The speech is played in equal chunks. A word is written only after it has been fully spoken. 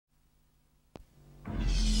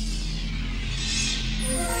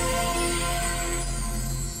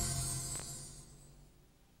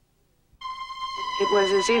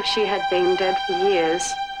was as if she had been dead for years,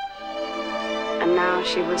 and now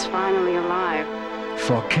she was finally alive.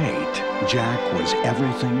 For Kate, Jack was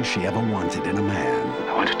everything she ever wanted in a man.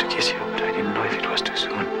 I wanted to kiss you, but I didn't know if it was too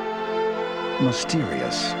soon.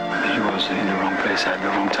 Mysterious. He was in the wrong place at the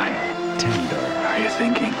wrong time. Tender. How are you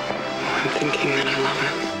thinking? I'm thinking that I love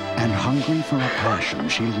her. And hungry for a passion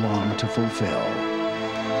she longed to fulfill.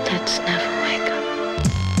 Let's never wake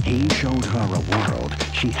up. He showed her a world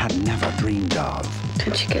she had never dreamed of.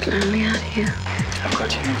 Don't you get lonely out here? I've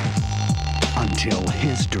got you. Until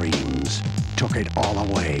his dreams took it all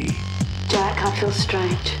away. Jack, I feel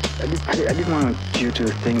strange. I didn't want you to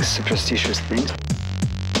think superstitious things.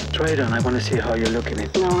 Try it on. I want to see how you look in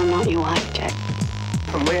it. No, I'm not your wife, Jack.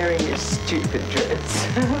 I'm wearing your stupid dress.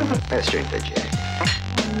 Let's drink the Jack.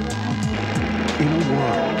 In a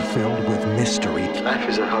world filled with mystery Life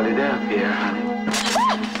is a holiday up here, honey.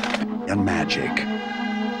 and magic,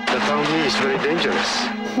 The found me is very dangerous.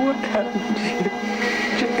 What happened to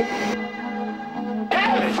you?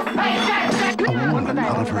 a woman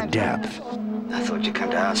out of her depth, I thought you'd come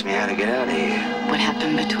to ask me how to get out of here. What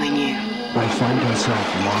happened between you? will find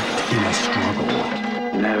herself locked in a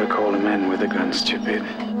struggle Never call a man with a gun, stupid.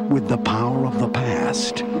 with the power of the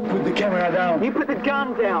past Put the camera down. You put the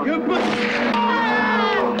gun down.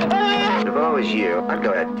 If I was you, I'd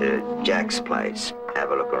go out to Jack's place,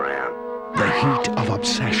 have a look around. the heat of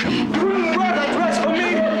obsession, Grab that dress for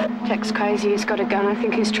me! Jack's crazy. He's got a gun. I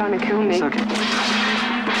think he's trying to kill me. It's okay.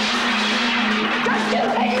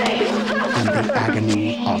 and the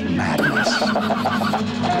agony of madness.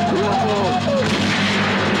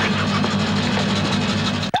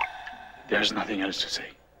 There's nothing else to say.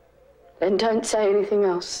 Then don't say anything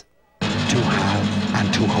else. To have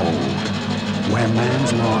and to hold. Where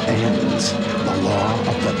man's law ends, the law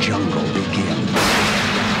of the jungle begins.